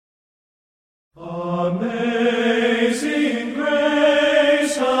Amazing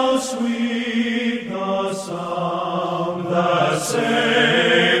grace, how sweet the sound that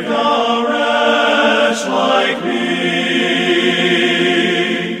saved a wretch like me.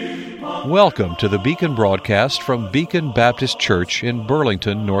 Welcome to the Beacon broadcast from Beacon Baptist Church in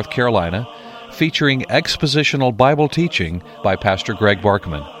Burlington, North Carolina, featuring expositional Bible teaching by Pastor Greg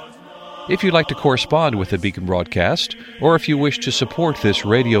Barkman. If you'd like to correspond with the Beacon broadcast, or if you wish to support this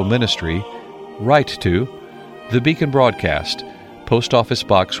radio ministry, write to the Beacon Broadcast, Post Office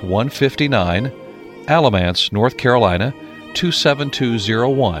Box 159, Alamance, North Carolina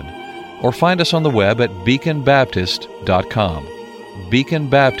 27201, or find us on the web at beaconbaptist.com.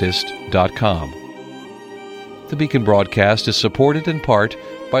 beaconbaptist.com. The Beacon broadcast is supported in part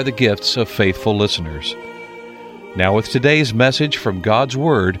by the gifts of faithful listeners. Now with today's message from God's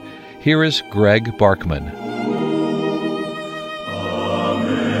Word, here is Greg Barkman.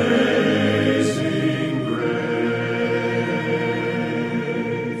 Amazing grace.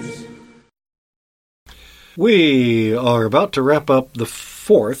 We are about to wrap up the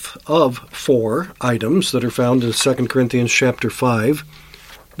fourth of four items that are found in 2 Corinthians chapter 5,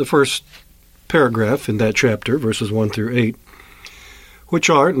 the first paragraph in that chapter, verses 1 through 8,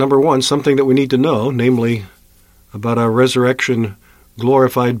 which are, number one, something that we need to know, namely about our resurrection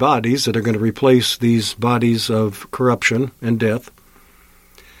glorified bodies that are going to replace these bodies of corruption and death.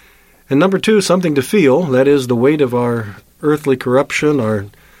 And number two, something to feel, that is the weight of our earthly corruption, our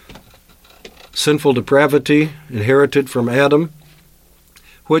sinful depravity inherited from Adam,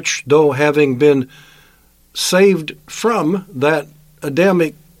 which, though having been saved from that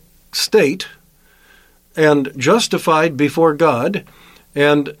Adamic state and justified before God,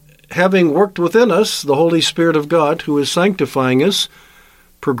 and having worked within us the Holy Spirit of God, who is sanctifying us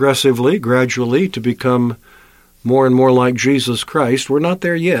progressively, gradually, to become more and more like Jesus Christ, we're not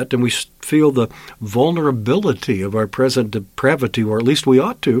there yet, and we feel the vulnerability of our present depravity, or at least we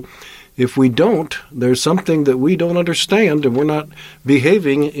ought to. If we don't, there's something that we don't understand, and we're not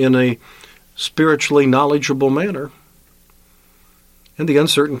behaving in a spiritually knowledgeable manner. And the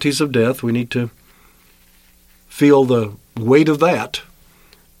uncertainties of death, we need to feel the weight of that.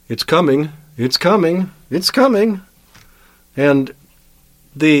 It's coming, it's coming, it's coming. And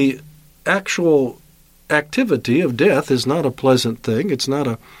the actual activity of death is not a pleasant thing. It's not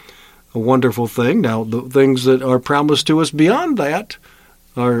a wonderful thing. Now, the things that are promised to us beyond that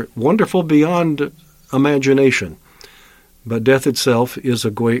are wonderful beyond imagination. But death itself is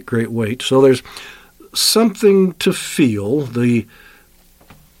a great, great weight. So there's something to feel, the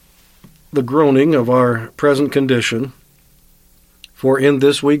groaning of our present condition. For in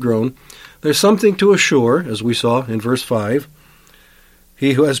this we groan. There's something to assure, as we saw in verse 5.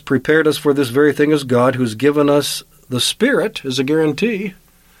 He who has prepared us for this very thing is God, who's given us the Spirit as a guarantee.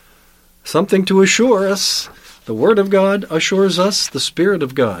 Something to assure us. The Word of God assures us. The Spirit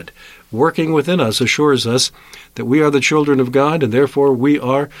of God working within us assures us that we are the children of God, and therefore we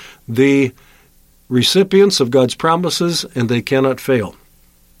are the recipients of God's promises, and they cannot fail.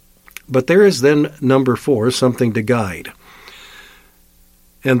 But there is then, number 4, something to guide.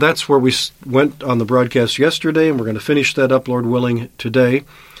 And that's where we went on the broadcast yesterday, and we're going to finish that up, Lord willing, today.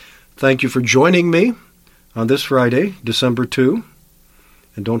 Thank you for joining me on this Friday, December 2.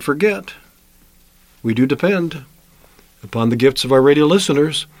 And don't forget, we do depend upon the gifts of our radio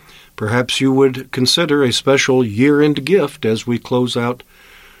listeners. Perhaps you would consider a special year-end gift as we close out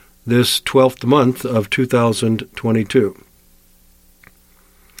this 12th month of 2022.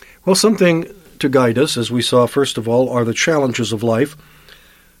 Well, something to guide us, as we saw, first of all, are the challenges of life,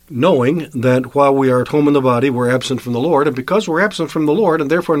 knowing that while we are at home in the body, we're absent from the Lord, and because we're absent from the Lord, and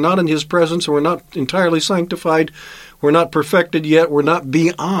therefore not in His presence, and we're not entirely sanctified, we're not perfected yet, we're not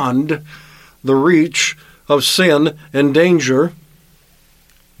beyond the reach of sin and danger.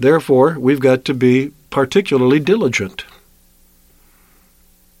 Therefore, we've got to be particularly diligent.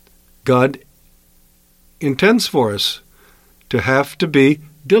 God intends for us to have to be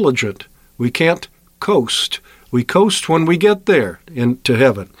diligent. We can't coast. We coast when we get there into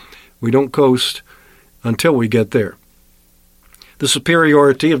heaven. We don't coast until we get there. The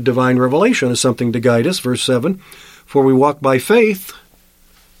superiority of divine revelation is something to guide us. Verse 7, for we walk by faith,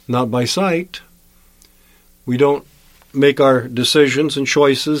 not by sight. We don't make our decisions and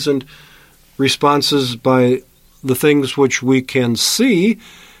choices and responses by the things which we can see,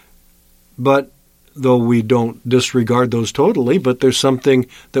 but though we don't disregard those totally, but there's something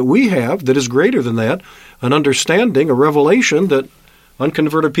that we have that is greater than that, an understanding, a revelation that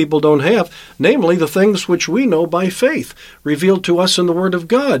unconverted people don't have, namely the things which we know by faith, revealed to us in the Word of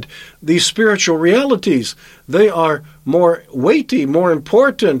God. These spiritual realities, they are more weighty, more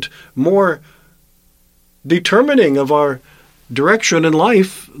important, more determining of our direction in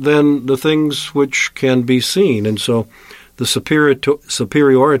life than the things which can be seen. And so the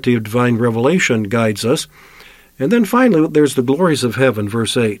superiority of divine revelation guides us. And then finally, there's the glories of heaven,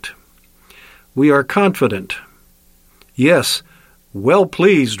 verse 8. We are confident, yes, well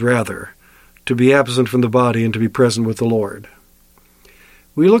pleased, rather, to be absent from the body and to be present with the Lord.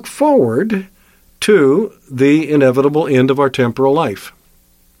 We look forward to the inevitable end of our temporal life.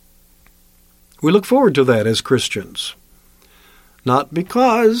 We look forward to that as Christians. Not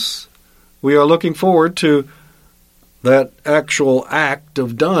because we are looking forward to that actual act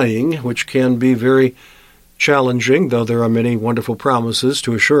of dying, which can be very challenging, though there are many wonderful promises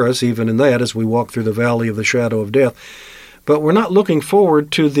to assure us even in that as we walk through the valley of the shadow of death. But we're not looking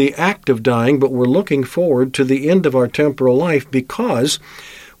forward to the act of dying, but we're looking forward to the end of our temporal life because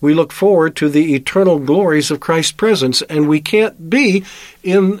we look forward to the eternal glories of Christ's presence, and we can't be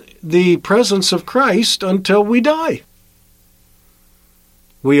in the presence of Christ until we die.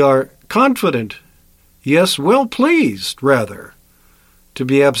 We are confident, yes, well pleased, rather, to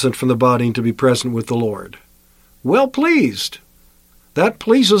be absent from the body and to be present with the Lord. Well pleased. That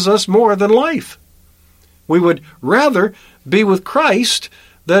pleases us more than life. We would rather be with Christ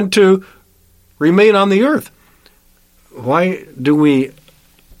than to remain on the earth. Why do we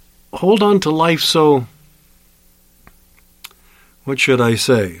hold on to life so,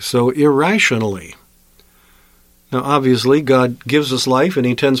 so irrationally? Now, obviously, God gives us life, and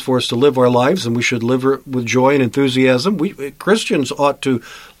He intends for us to live our lives, and we should live with joy and enthusiasm. Christians ought to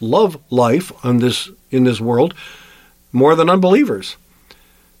love life in this world more than unbelievers.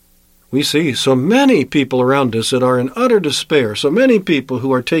 We see so many people around us that are in utter despair, so many people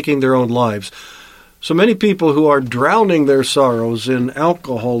who are taking their own lives, so many people who are drowning their sorrows in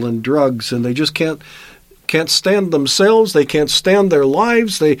alcohol and drugs, and they just can't stand themselves, they can't stand their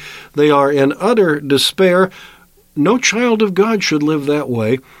lives, they are in utter despair. No child of God should live that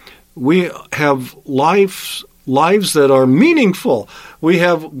way. We have lives that are meaningful. We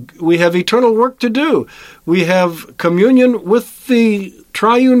have eternal work to do. We have communion with the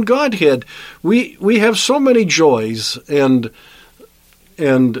triune Godhead. We have so many joys and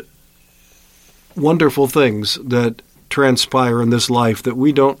wonderful things that transpire in this life that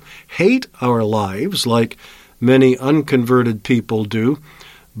we don't hate our lives like many unconverted people do,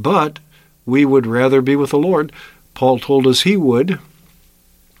 but we would rather be with the Lord. Paul told us he would,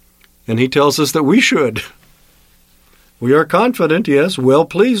 and he tells us that we should. We are confident, yes, well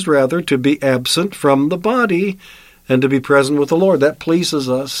pleased rather, to be absent from the body and to be present with the Lord. That pleases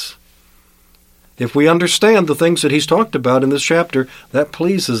us. If we understand the things that he's talked about in this chapter, that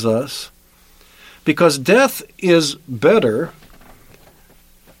pleases us. Because death is better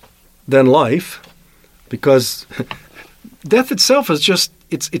than life, because death itself is just,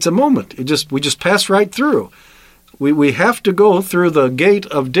 it's a moment. We just pass right through. We have to go through the gate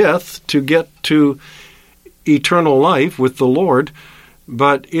of death to get to eternal life with the Lord,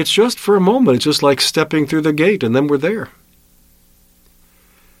 but it's just for a moment. It's just like stepping through the gate, and then we're there.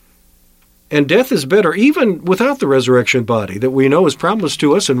 And death is better even without the resurrection body that we know is promised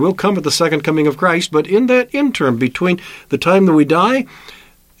to us and will come at the second coming of Christ. But in that interim between the time that we die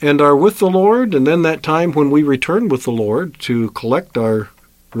and are with the Lord, and then that time when we return with the Lord to collect our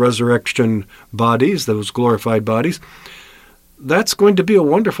resurrection bodies, those glorified bodies, that's going to be a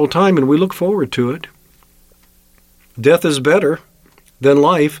wonderful time, and we look forward to it. Death is better than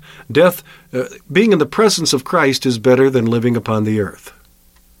life. Death, being in the presence of Christ, is better than living upon the earth.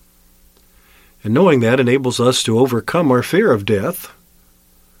 And knowing that enables us to overcome our fear of death.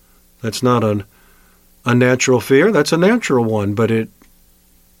 That's not an unnatural fear. That's a natural one, but it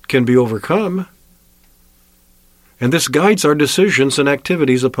can be overcome. And this guides our decisions and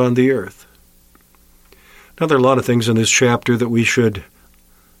activities upon the earth. Now, there are a lot of things in this chapter that we should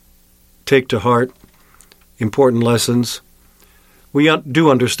take to heart, important lessons. We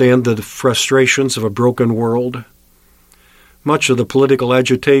do understand the frustrations of a broken world. Much of the political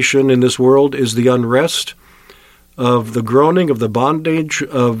agitation in this world is the unrest of the groaning of the bondage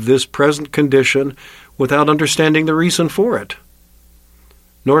of this present condition without understanding the reason for it,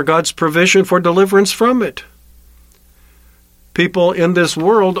 nor God's provision for deliverance from it. People in this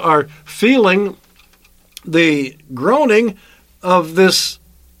world are feeling the groaning of this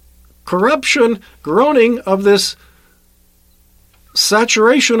corruption, groaning of this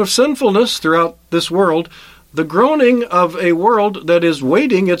saturation of sinfulness throughout this world, the groaning of a world that is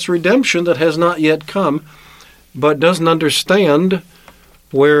waiting its redemption that has not yet come, but doesn't understand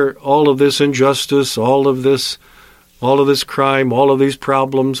where all of this injustice, all of this crime, all of these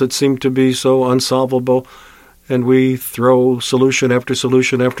problems that seem to be so unsolvable, and we throw solution after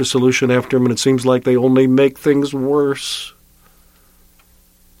solution after solution after them, and it seems like they only make things worse.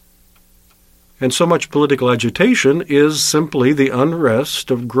 And so much political agitation is simply the unrest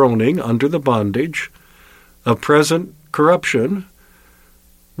of groaning under the bondage of present corruption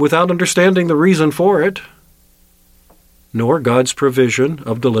without understanding the reason for it, nor God's provision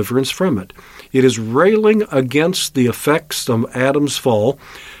of deliverance from it. It is railing against the effects of Adam's fall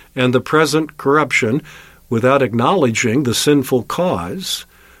and the present corruption without acknowledging the sinful cause,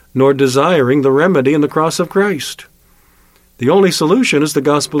 nor desiring the remedy in the cross of Christ. The only solution is the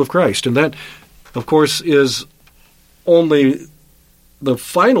gospel of Christ, and that, of course, is only the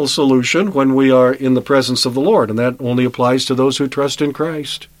final solution when we are in the presence of the Lord, and that only applies to those who trust in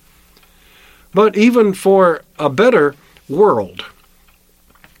Christ. But even for a better world,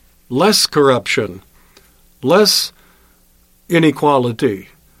 less corruption, less inequality,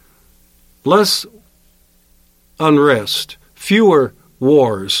 less unrest, fewer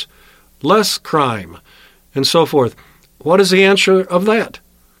wars, less crime, and so forth. What is the answer of that?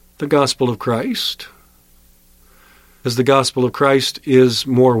 The gospel of Christ. As the gospel of Christ is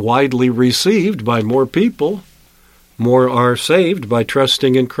more widely received by more people, more are saved by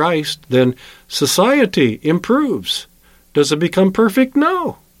trusting in Christ, then society improves. Does it become perfect?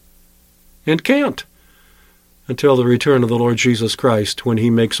 No. And can't. Until the return of the Lord Jesus Christ, when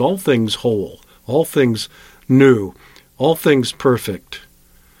he makes all things whole, all things new, all things perfect.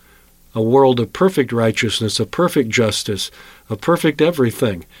 A world of perfect righteousness, of perfect justice, of perfect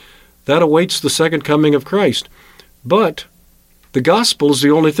everything. That awaits the second coming of Christ. But the gospel is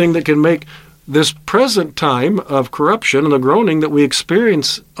the only thing that can make this present time of corruption and the groaning that we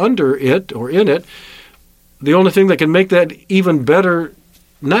experience under it or in it, the only thing that can make that even better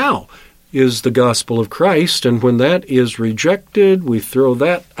now is the gospel of Christ. And when that is rejected, we throw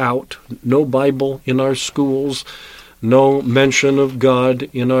that out. No Bible in our schools, no mention of God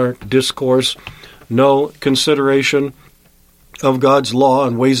in our discourse, no consideration of God's law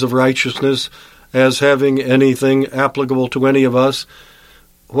and ways of righteousness as having anything applicable to any of us.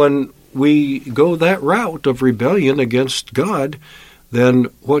 When we go that route of rebellion against God, then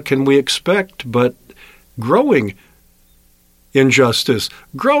what can we expect but growing injustice,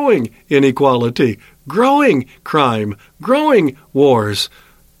 growing inequality, growing crime, growing wars,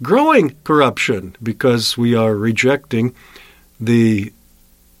 growing corruption, because we are rejecting the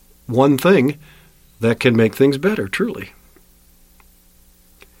one thing that can make things better, truly.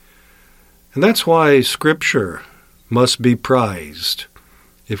 And that's why Scripture must be prized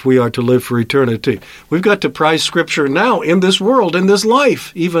if we are to live for eternity. We've got to prize Scripture now in this world, in this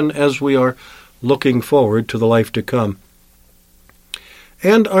life, even as we are looking forward to the life to come.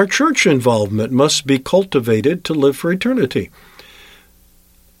 And our church involvement must be cultivated to live for eternity.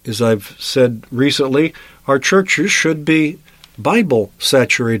 As I've said recently, our churches should be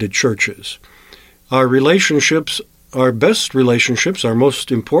Bible-saturated churches. Our relationships, our best relationships, our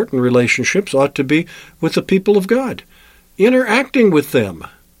most important relationships ought to be with the people of God, interacting with them.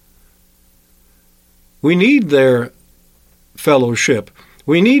 We need their fellowship.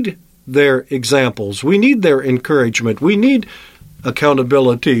 We need their examples. We need their encouragement. We need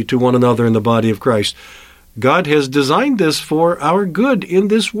accountability to one another in the body of Christ. God has designed this for our good in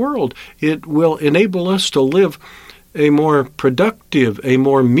this world. It will enable us to live a more productive, a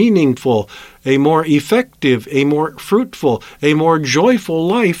more meaningful, a more effective, a more fruitful, a more joyful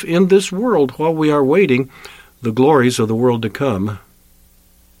life in this world while we are waiting the glories of the world to come.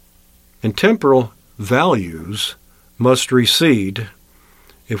 And temporal values must recede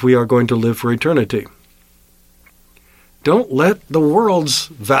if we are going to live for eternity. Don't let the world's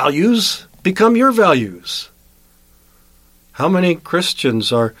values become your values. How many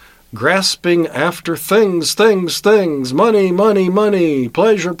Christians are grasping after things, money, money, money,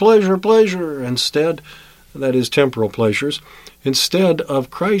 pleasure, pleasure, pleasure, instead, that is temporal pleasures, instead of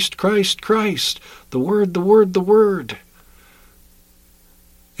Christ, Christ, Christ, the Word, the Word, the Word,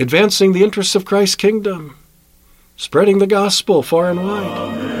 advancing the interests of Christ's kingdom, spreading the gospel far and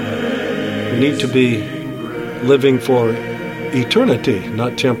wide. We need to be living for eternity,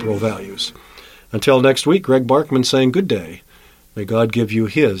 not temporal values. Until next week, Greg Barkman saying good day. May God give you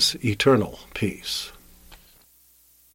His eternal peace.